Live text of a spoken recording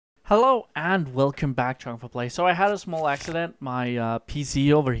Hello and welcome back to Ankford Play. So I had a small accident. My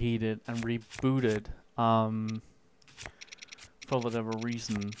PC overheated and rebooted for whatever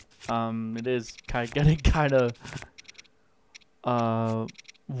reason. It is getting kind of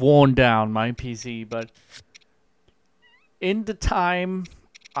worn down, my PC, but in the time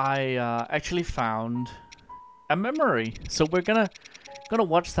I actually found a memory. So we're gonna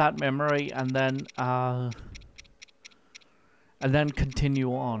watch that memory and then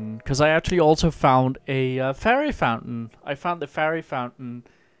continue on, because I actually also found a fairy fountain. I found the fairy fountain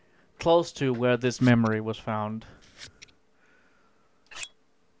close to where this memory was found.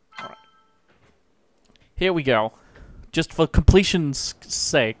 Alright. Here we go. Just for completion's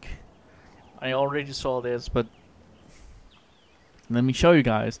sake. I already saw this, but let me show you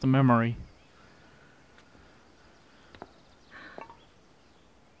guys the memory.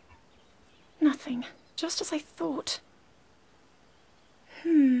 Nothing. Just as I thought.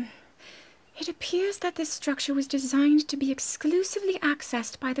 It appears that this structure was designed to be exclusively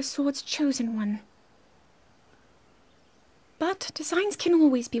accessed by the sword's chosen one. But designs can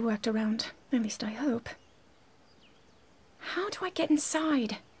always be worked around. At least I hope. How do I get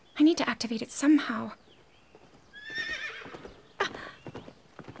inside? I need to activate it somehow.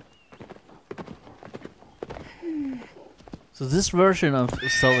 So this version of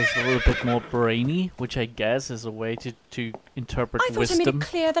Zelda is a little bit more brainy, which I guess is a way to interpret I thought wisdom. I made it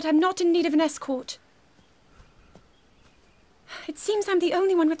clear that I'm not in need of an escort. It seems I'm the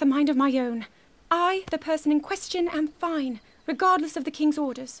only one with a mind of my own. I, the person in question, am fine, regardless of the king's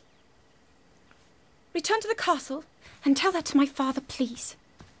orders. Return to the castle and tell that to my father, please.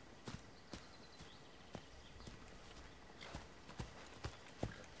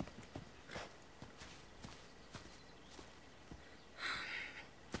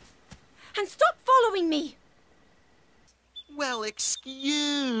 And stop following me! Well,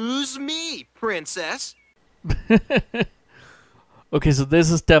 excuse me, princess. Okay, so this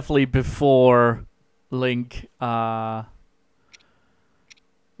is definitely before Link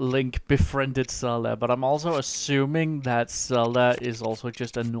befriended Zelda, but I'm also assuming that Zelda is also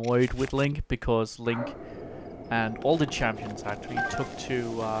just annoyed with Link because Link and all the champions actually took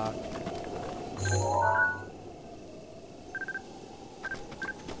to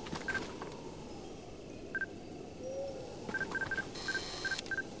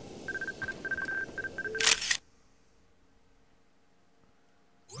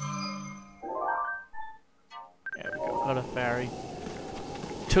there we go, got a fairy.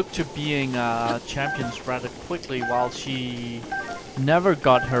 Took to being champions rather quickly, while she never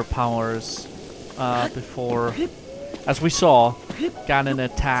got her powers before. As we saw, Ganon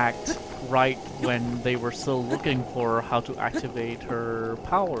attacked right when they were still looking for how to activate her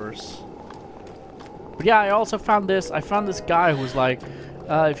powers. But yeah, I also found this. I found this guy who was like,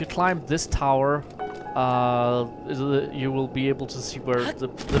 if you climb this tower, you will be able to see where the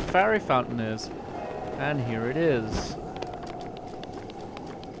fairy fountain is. And here it is.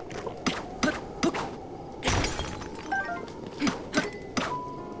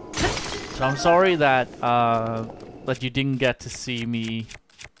 So I'm sorry that that you didn't get to see me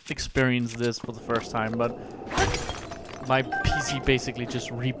experience this for the first time, but my PC basically just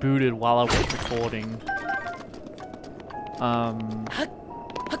rebooted while I was recording.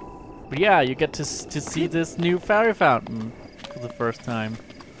 But yeah, you get to see this new fairy fountain for the first time.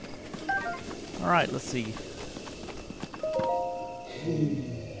 Alright, let's see.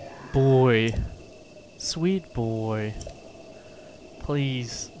 Boy. Sweet boy.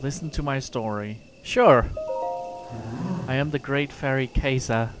 Please, listen to my story. Sure. I am the great fairy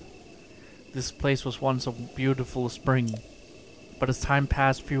Kesa. This place was once a beautiful spring. But as time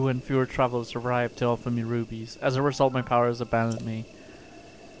passed, fewer and fewer travelers arrived to offer me rubies. As a result, my powers abandoned me.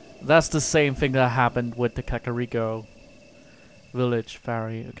 That's the same thing that happened with the Kakariko village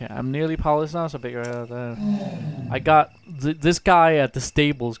fairy. Okay, I'm nearly powerless now, so I got this guy at the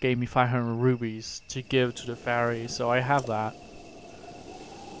stables gave me 500 rubies to give to the fairy, so I have that.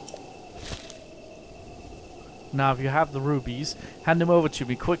 Now, if you have the rubies, hand them over to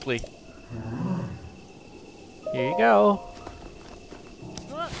me quickly. Here you go.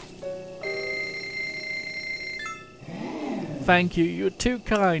 Thank you, you're too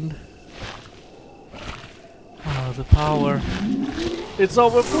kind. Oh, the power. It's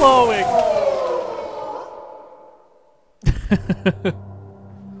overflowing!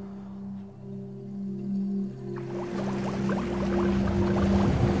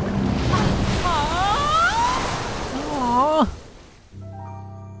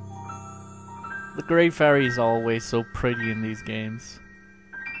 The Grey Fairy is always so pretty in these games.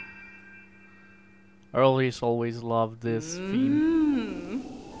 I always loved this theme.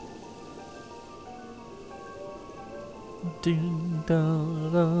 Ding, da,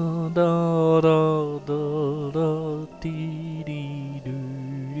 da, da, da, da, da, dee, dee,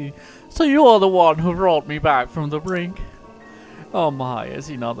 doo, dee. So you are the one who brought me back from the brink? Oh my, I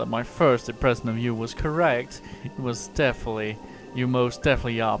see now that my first impression of you was correct. It was definitely, you most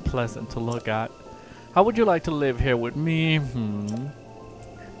definitely are pleasant to look at. How would you like to live here with me?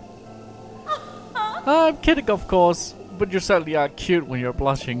 I'm kidding, of course, but you certainly are cute when you're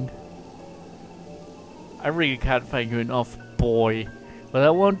blushing. I really can't thank you enough, boy. But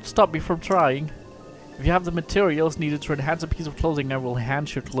that won't stop me from trying. If you have the materials needed to enhance a piece of clothing, I will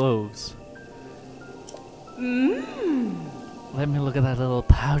enhance your clothes. Let me look at that little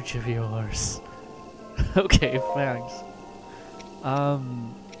pouch of yours. Okay, thanks.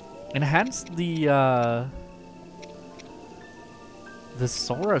 Enhance the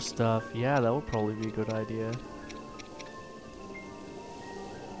Sora stuff. Yeah, that would probably be a good idea.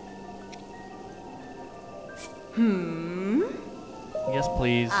 Yes,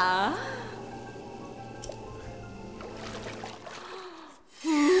 please. I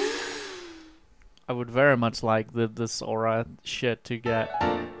would very much like the Sora shit to get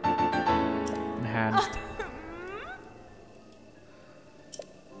enhanced.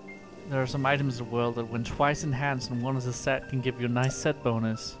 There are some items in the world that when twice enhanced and one is a set can give you a nice set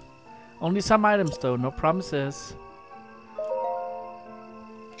bonus. Only some items though, no promises.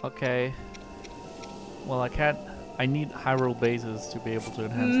 Okay. Well, I can't. I need Hyrule bases to be able to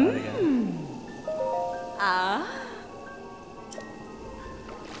enhance that again.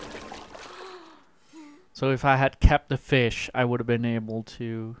 So if I had kept the fish, I would have been able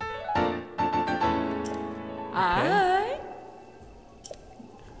to. Okay.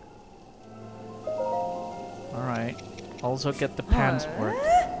 Alright. Also get the pants worked.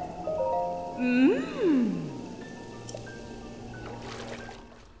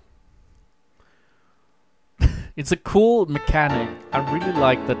 It's a cool mechanic. I really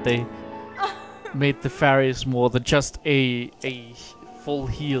like that they made the fairies more than just a full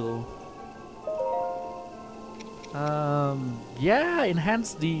heal. Yeah,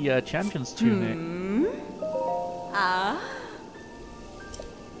 enhance the champion's tunic.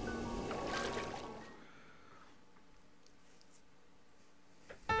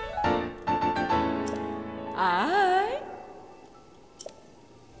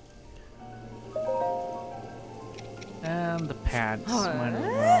 And the pants, might as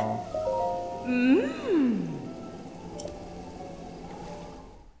well.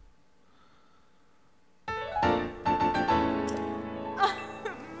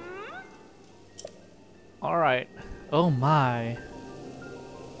 Alright. Oh my.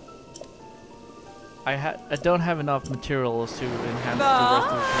 I don't have enough materials to enhance the rest of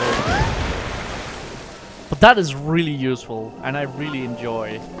the clothes. But that is really useful, and I really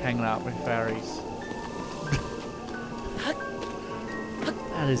enjoy hanging out with fairies.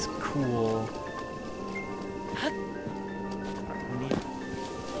 That is cool. We need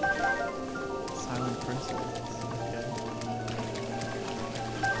silent principles. Okay.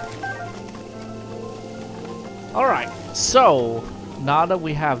 Alright, so now that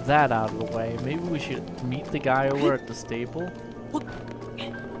we have that out of the way, maybe we should meet the guy over at the stable.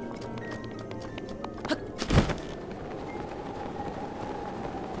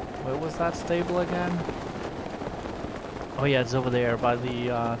 Where was that stable again? Oh yeah, it's over there by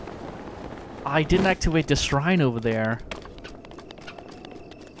the, I didn't activate the shrine over there.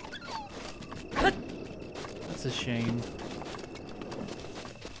 That's a shame.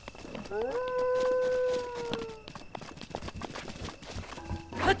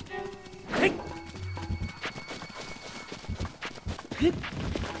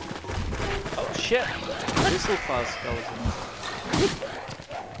 Oh shit! Whistlefuzz skeletons.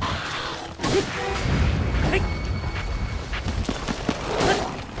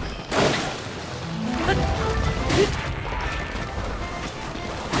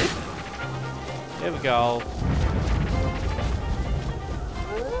 There we go.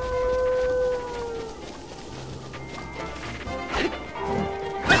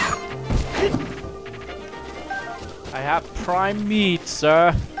 I have prime meat,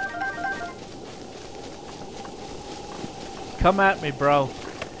 sir. Come at me, bro.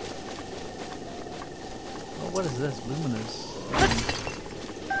 Oh, what is this? Luminous.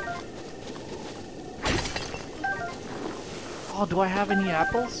 Oh, do I have any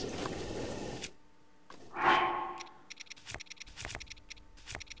apples?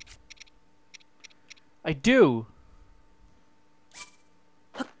 I do.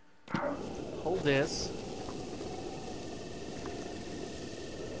 Hold this.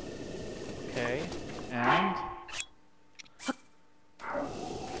 Okay, and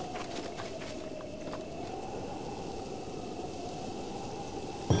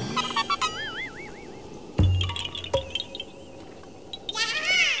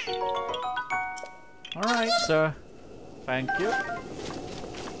sir. Thank you.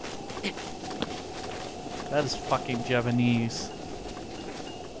 That is fucking Japanese.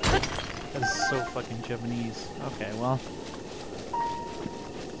 That is so fucking Japanese. Okay, well.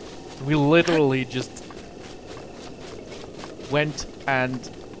 We literally just went and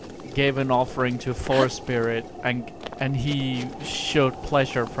gave an offering to a forest spirit, and he showed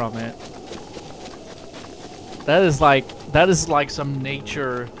pleasure from it. That is like some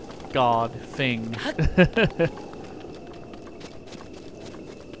nature god thing.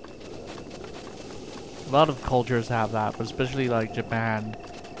 A lot of cultures have that, but especially like Japan,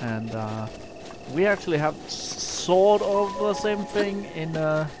 and we actually have sort of the same thing in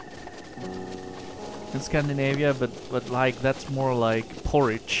Scandinavia, but like that's more like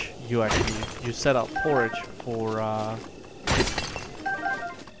porridge. You set up porridge for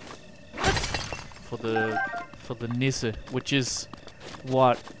the Nisse, which is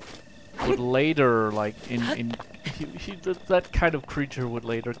what would later, like that kind of creature would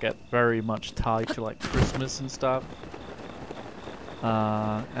later get very much tied to like Christmas and stuff.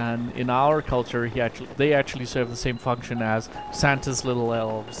 And in our culture, they actually serve the same function as Santa's little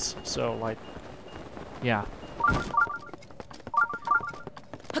elves. So like, yeah.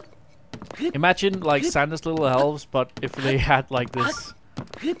 Imagine like Santa's little elves, but if they had like this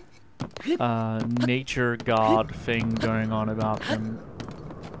nature god thing going on about them.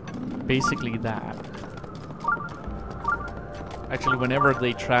 Basically that. Actually, whenever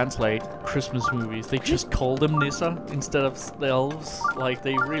they translate Christmas movies, they just call them Nissa instead of the elves. Like,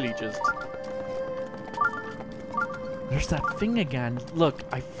 they really just... There's that thing again. Look,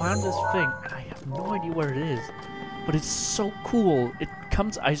 I found this thing, and I have no idea where it is. But it's so cool. It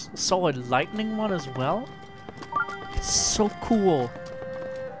comes... I saw a lightning one as well. It's so cool.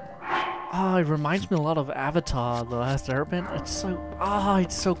 Ah, it reminds me a lot of Avatar, The Last Airbender. It's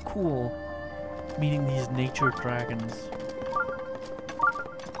so cool. Meeting these nature dragons.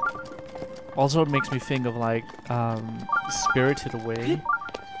 Also, it makes me think of like Spirited Away.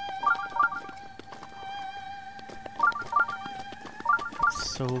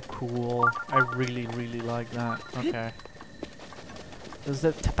 It's so cool. I really, really like that. Okay. This is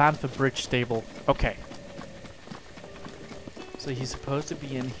the Tapantha Bridge stable. Okay. So he's supposed to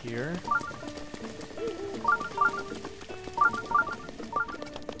be in here.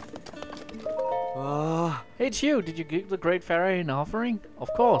 Hey, it's you. Did you give the Great Fairy an offering?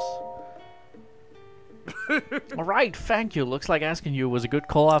 Of course. Alright, thank you. Looks like asking you was a good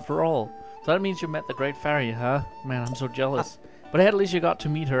call after all. So that means you met the Great Fairy, huh? Man, I'm so jealous. But at least you got to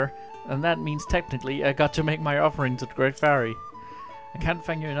meet her. And that means technically I got to make my offering to the Great Fairy. I can't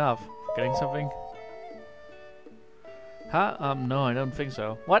thank you enough. Forgetting something? Huh? No, I don't think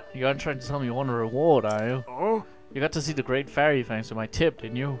so. What? You aren't trying to tell me you want a reward, are you? Oh? You got to see the Great Fairy thanks to my tip,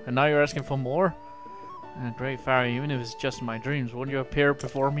 didn't you? And now you're asking for more? Great Fairy, even if it's just in my dreams, won't you appear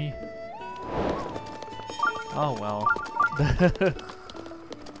before me? Oh well.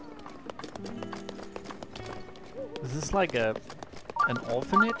 Is this like an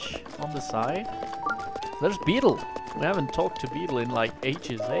orphanage on the side? There's Beetle. We haven't talked to Beetle in like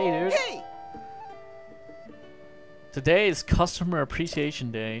ages. Hey, dude. Hey. Today is Customer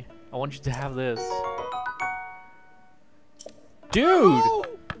Appreciation Day. I want you to have this. Dude! Oh.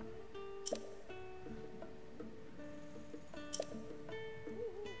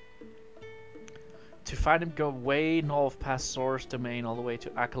 To find him, go way north past Sora's domain all the way to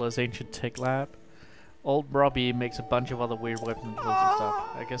Akala's ancient tech lab. Old Robbie makes a bunch of other weird weapons and stuff.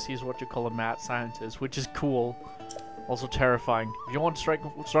 I guess he's what you call a mad scientist, which is cool. Also terrifying. If you want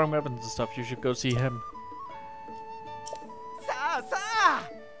strong weapons and stuff, you should go see him.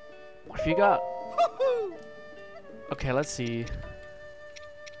 What have you got? Okay, let's see.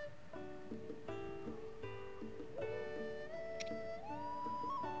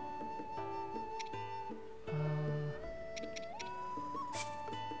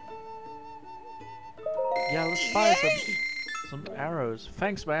 Yeah, let's buy some arrows.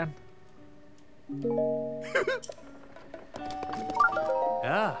 Thanks, man.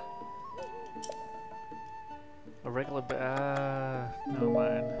 Yeah. A regular no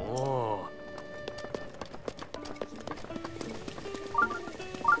mind. Oh.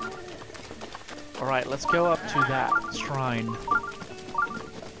 Alright, let's go up to that shrine.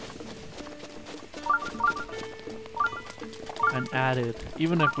 And add it.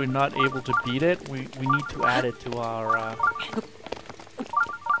 Even if we're not able to beat it, we need to add it to our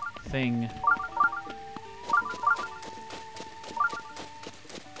thing.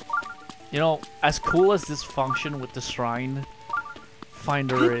 You know, as cool as this function with the shrine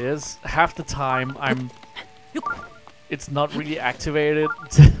finder is, half the time it's not really activated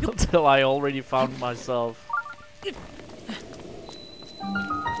until I already found myself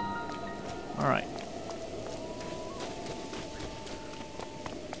Alright.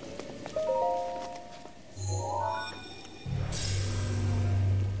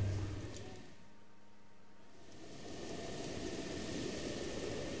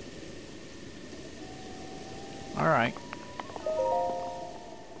 Alright.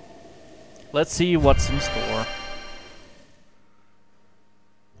 Let's see what's in store.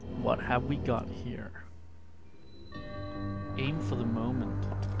 What have we got here? Aim for the moment.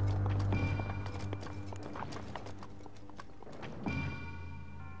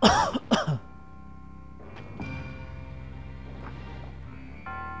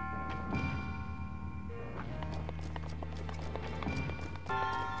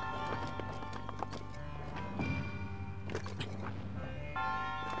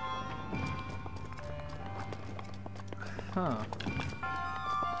 Huh.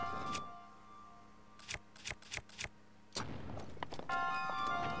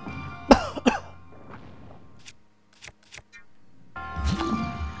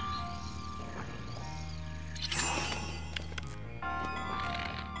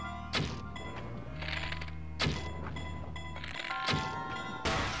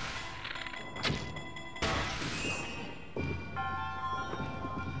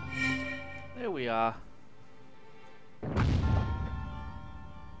 There we are.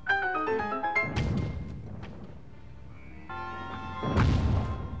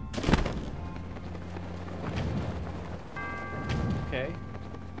 Okay.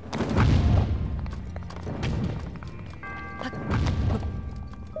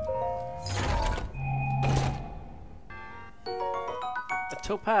 A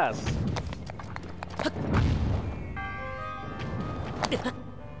topaz.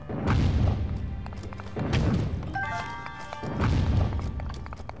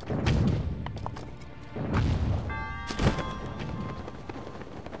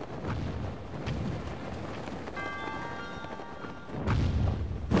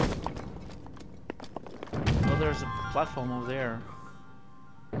 Oh, there's a platform over there.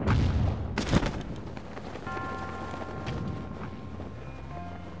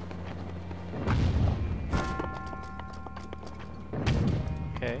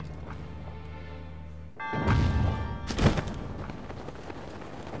 Okay.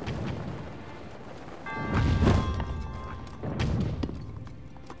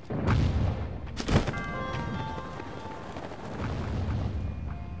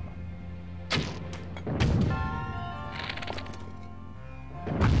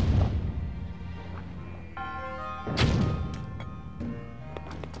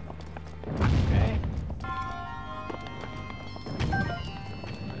 Okay.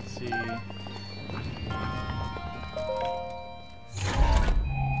 Let's see.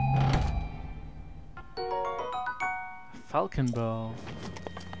 Falcon bow.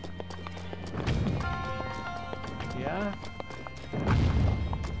 Yeah.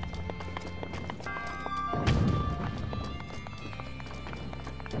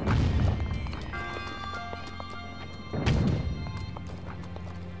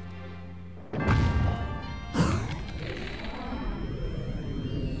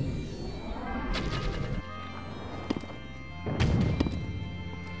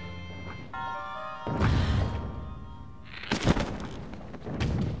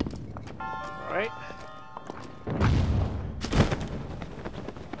 Alright.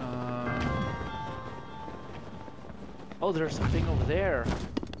 Oh, there's a thing over there.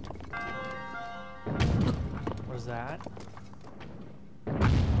 What is that?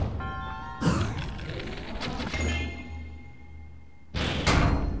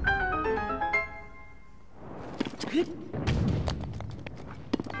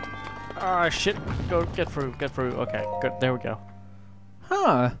 Ah, shit. Go, get through, get through. Okay, good. There we go.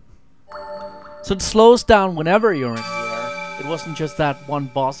 Huh. So it slows down whenever you're in the air. It wasn't just that one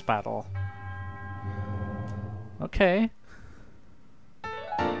boss battle. Okay.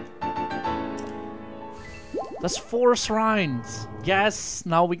 That's 4 shrines. Yes,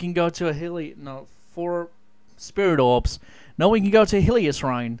 now we can go to a hilly. No, 4 spirit orbs. Now we can go to a hilly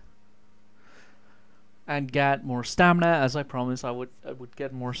shrine and get more stamina. As I promised, I would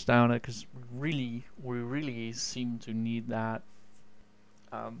get more stamina because we really seem to need that.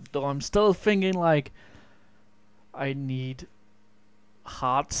 Though I'm still thinking like I need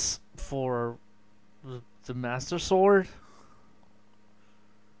hearts for the Master Sword.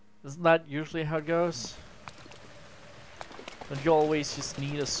 Isn't that usually how it goes? Don't you always just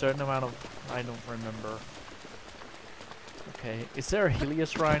need a certain amount of... I don't remember. Okay, is there a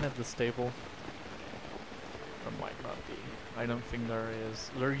Helios Shrine at the stable? There might not be. I don't think there is.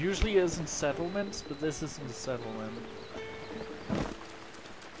 There usually is in settlements, but this isn't a settlement.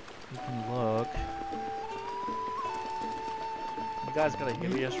 You can look. You guys got a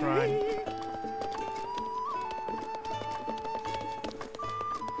Hylia shrine?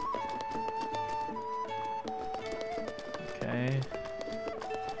 Okay.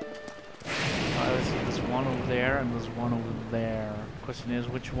 Alright, let's see. There's one over there and there's one over there. Question is,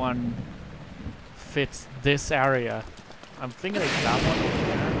 which one fits this area? I'm thinking it's that one over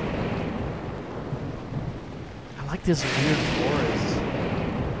there. I like this weird forest.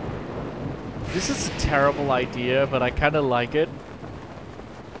 This is a terrible idea, but I kind of like it.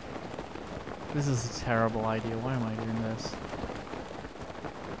 This is a terrible idea. Why am I doing this?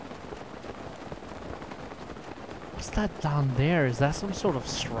 What's that down there? Is that some sort of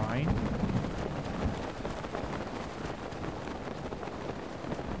shrine?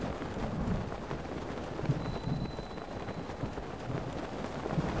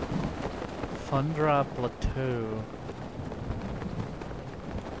 Fundra Plateau.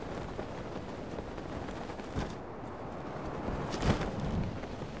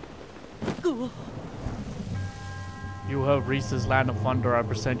 You have reached this land of Fundra. I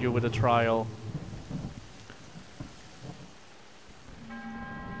present you with a trial.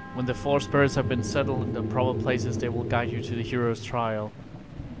 When the four spirits have been settled in the proper places, they will guide you to the hero's trial.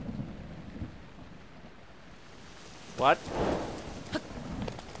 What?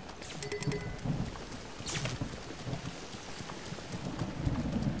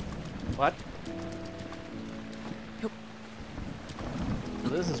 What?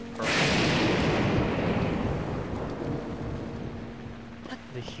 This is perfect.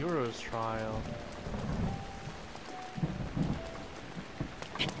 The hero's trial.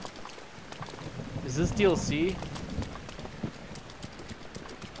 Is this DLC?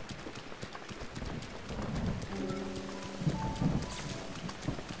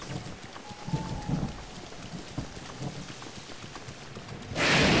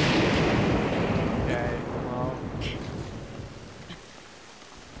 Okay, well.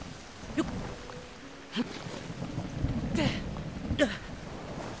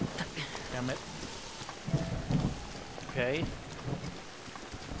 Damn it. Okay.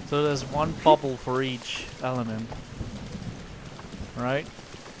 So there's one bubble for each element, right?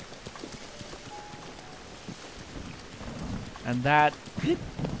 And that the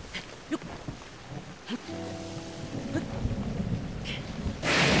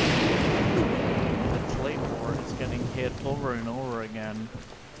claymore is getting hit over and over again.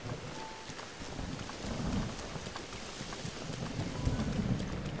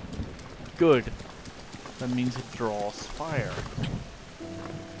 Good. That means it draws fire.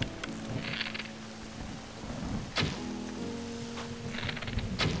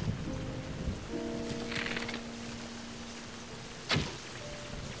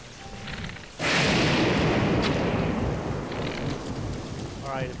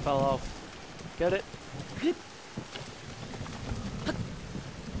 Alright, it fell off. Get it?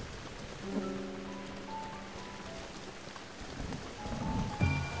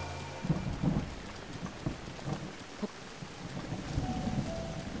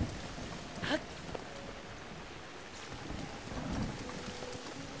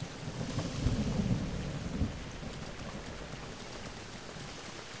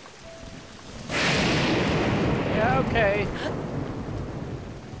 Yeah, okay.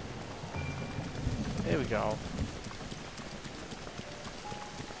 There we go.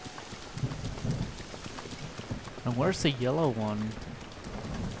 And where's the yellow one?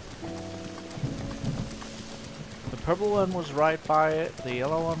 The purple one was right by it. The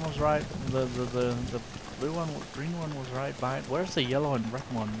yellow one was right. The blue one, green one was right by it. Where's the yellow and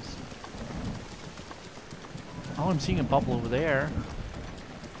red ones? Oh, I'm seeing a bubble over there.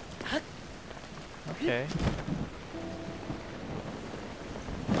 Okay.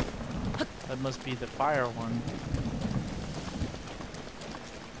 That must be the fire one.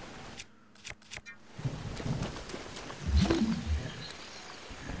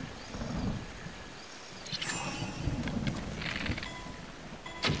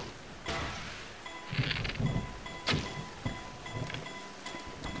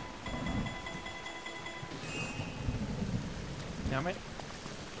 Damn it.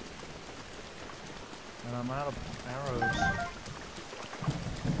 And I'm out of arrows.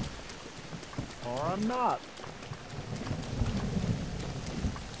 Or I'm not.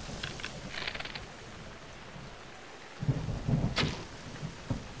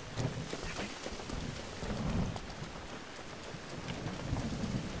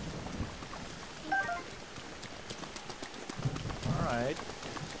 Alright.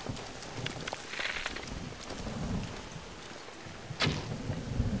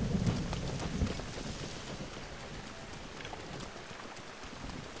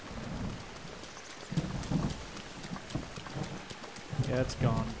 Yeah, it's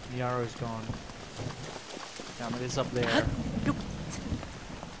gone. The arrow's gone. Damn it, it's up there. I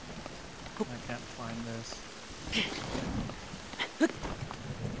can't find this.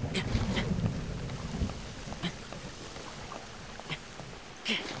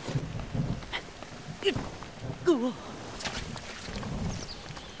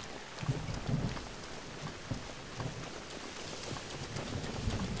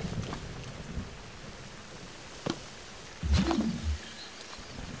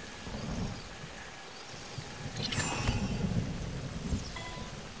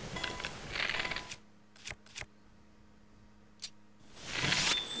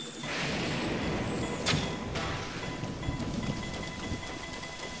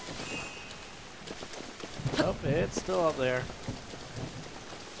 Oh, it's still up there.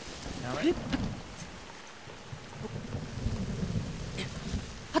 Damn it.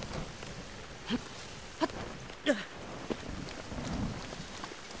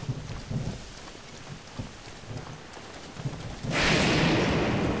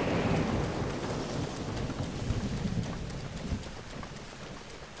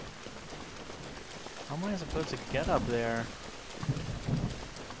 How am I supposed to get up there?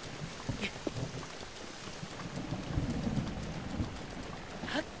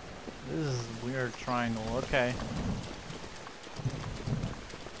 This is a weird triangle, okay.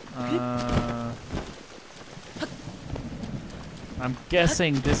 I'm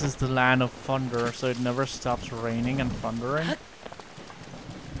guessing this is the land of thunder, so it never stops raining and thundering.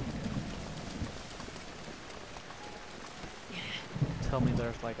 Tell me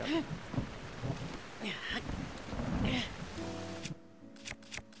there's like a...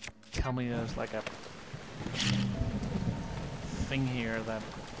 Tell me there's like a thing here that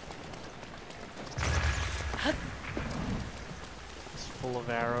is full of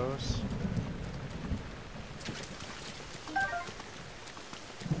arrows.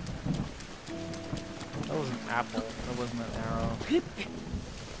 That was an apple, that wasn't an arrow.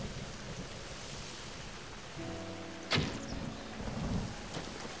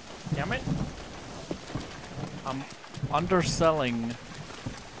 Damn it! I'm underselling.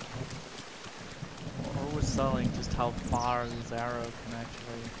 Or overselling just how far this arrow can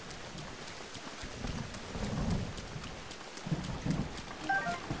actually...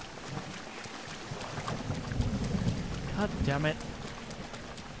 God damn it.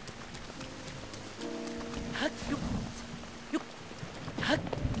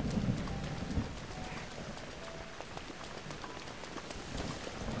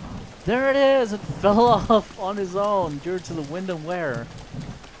 There it is! It fell off on his own due to the wind and wear.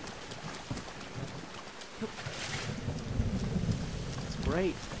 It's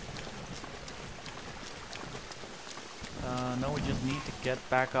great. Now we just need to get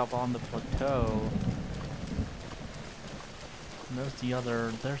back up on the plateau. And there's the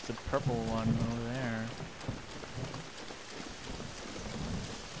other, there's the purple one over there.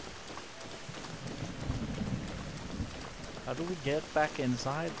 How do we get back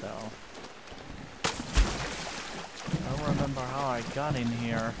inside though? I don't remember how I got in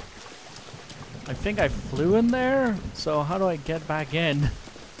here. I think I flew in there, so how do I get back in?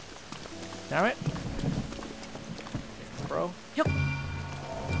 Damn it! Bro? Yep.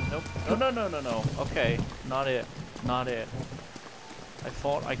 Nope. No. Okay, not it. Not it. I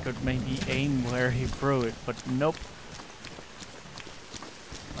thought I could maybe aim where he threw it, but nope.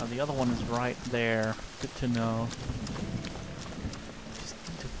 The other one is right there. Good to know. Just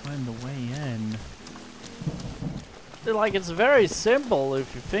need to find the way in. Like, it's very simple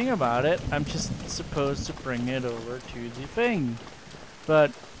if you think about it. I'm just supposed to bring it over to the thing.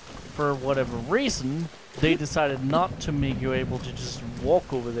 But for whatever reason, they decided not to make you able to just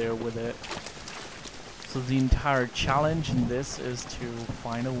walk over there with it. So the entire challenge in this is to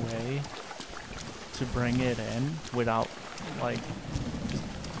find a way to bring it in without, like, just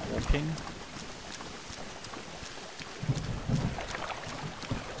walking.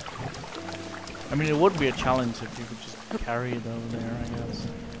 I mean, it would be a challenge if you could just carry it over there, I guess.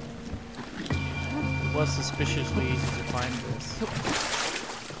 It was suspiciously easy to find this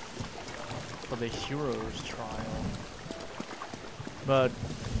for the hero's trial. But,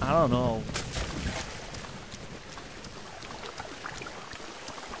 I don't know.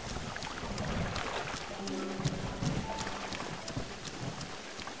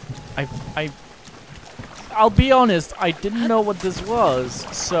 I'll be honest, I didn't know what this was,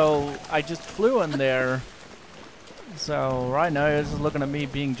 so I just flew in there. So right now you're just looking at me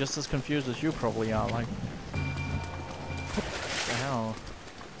being just as confused as you probably are, like, what the hell?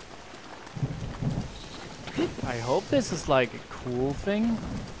 I hope this is like a cool thing.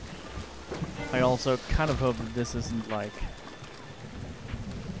 I also kind of hope that this isn't like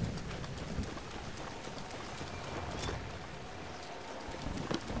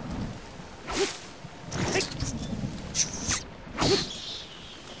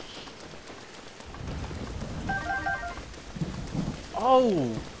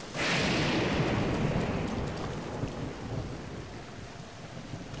Oh!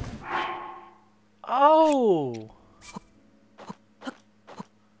 Oh!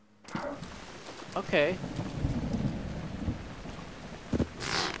 Okay.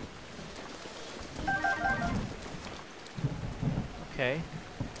 Okay.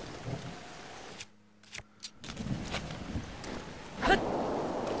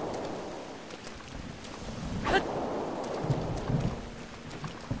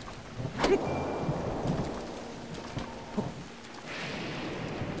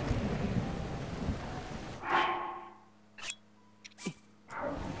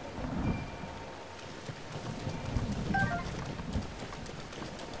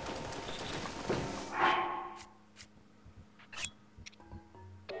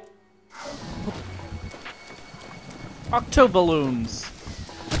 Octoballoons!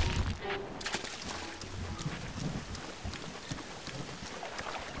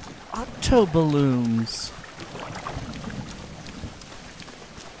 Octoballoons!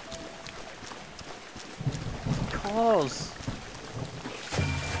 Cause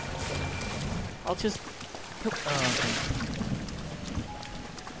I'll just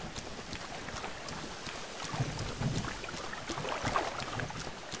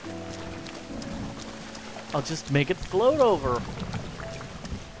I'll just make it float over.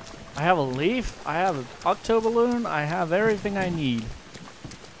 I have a leaf, I have an octoballoon, I have everything I need.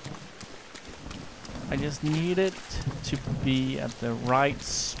 I just need it to be at the right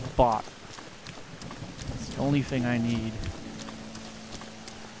spot. It's the only thing I need.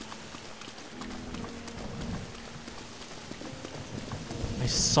 I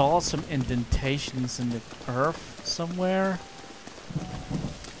saw some indentations in the earth somewhere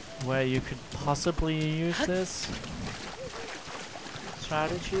where you could possibly use this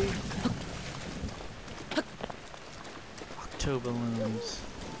strategy. Octoballoons.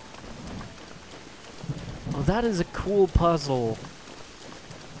 Oh, that is a cool puzzle.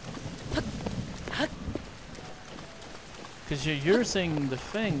 Because you're using the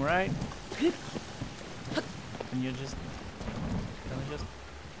thing, right? And you just... Can I just...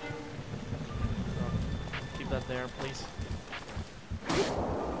 keep that there, please?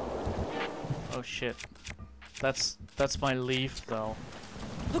 Oh shit. That's my leaf, though.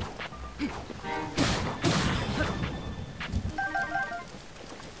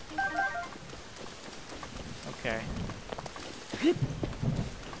 Okay.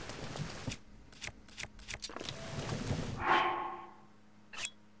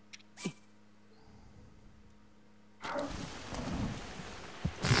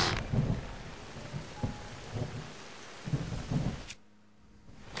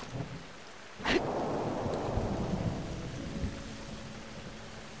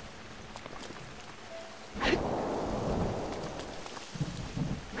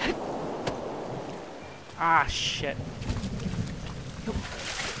 Ah, shit.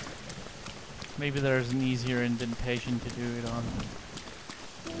 Maybe there's an easier indentation to do it on.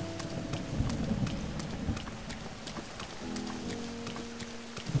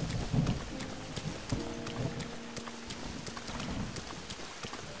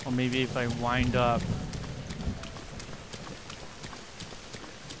 Or maybe if I wind up.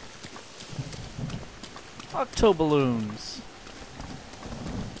 Octoballoons.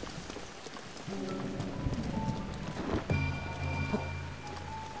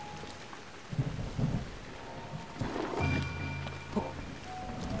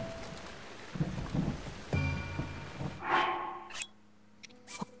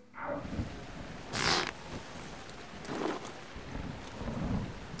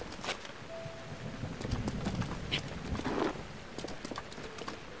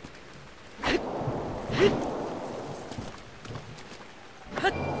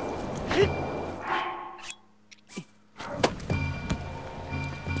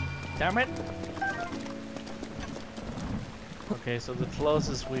 Damn it! Okay, so the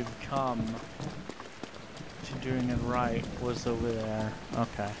closest we've come to doing it right was over there.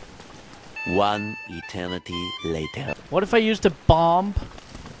 Okay. One eternity later. What if I used a bomb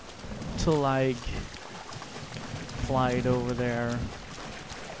to, like, fly it over there?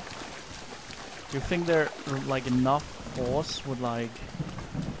 Do you think there, like, enough force would, like...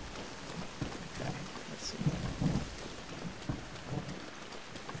 Okay, let's see.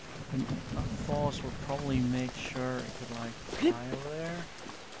 Enough force would probably make sure it could, like, fly over there.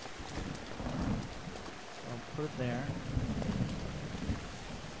 So I'll put it there.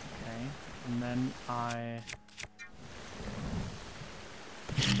 Okay, and then I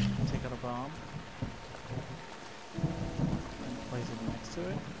take out a bomb and place it next to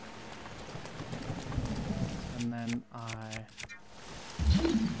it. And then I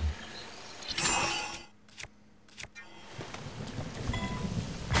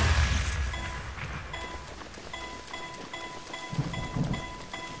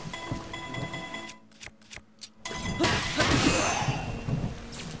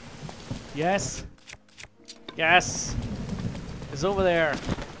Yes. Yes. It's over there.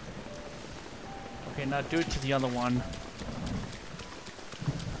 Okay, now do it to the other one.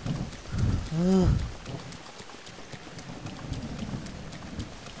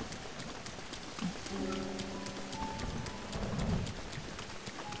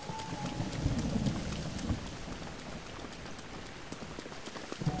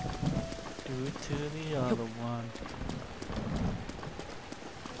 Do it to the other one.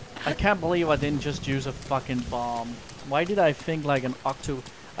 I can't believe I didn't just use a fucking bomb. Why did I think like an octo...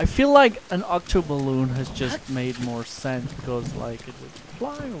 I feel like an octo balloon has just made more sense because like it would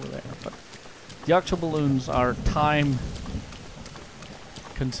fly over there, but the octo balloons are time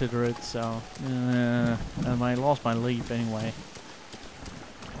considerate, so and I lost my leaf anyway.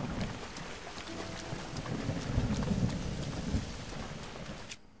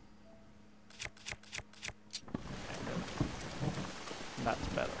 That's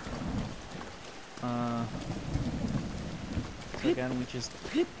better. So again, we just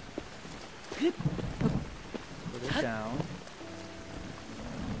put it down.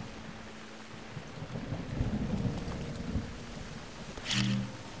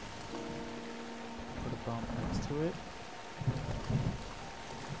 Put a bomb next to it.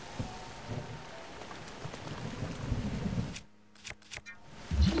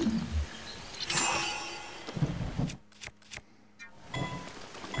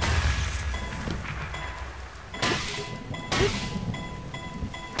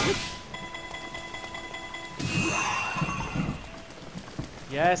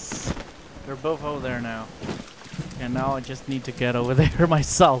 Yes! They're both over there now. And now I just need to get over there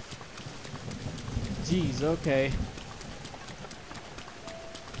myself. Jeez, okay.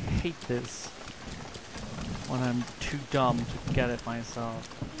 Hate this. When I'm too dumb to get it myself.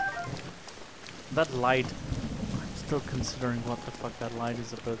 That light, I'm still considering what the fuck that light is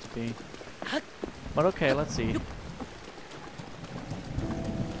supposed to be. But okay, let's see.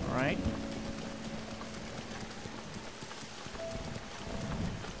 Alright.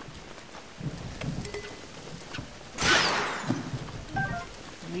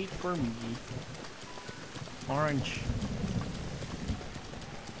 Neat for me. Orange.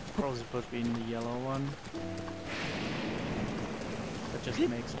 Probably supposed to be in the yellow one. That just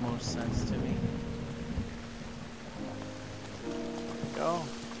makes most sense to me. Go.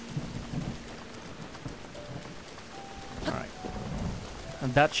 Alright.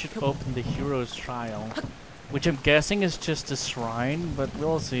 And that should open the hero's trial. Which I'm guessing is just a shrine, but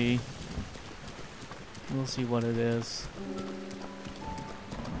we'll see. We'll see what it is.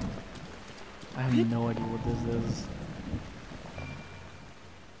 I have no idea what this is.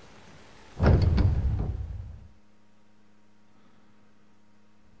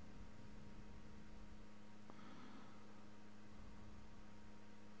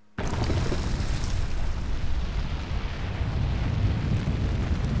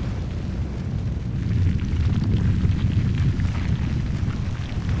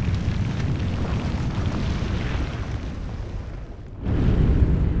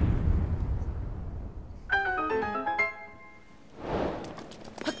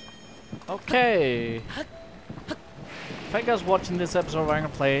 Okay. Thank you guys for watching this episode of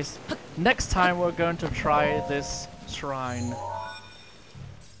Ankford Plays. Next time we're going to try this shrine.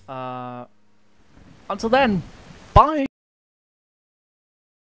 Until then, bye!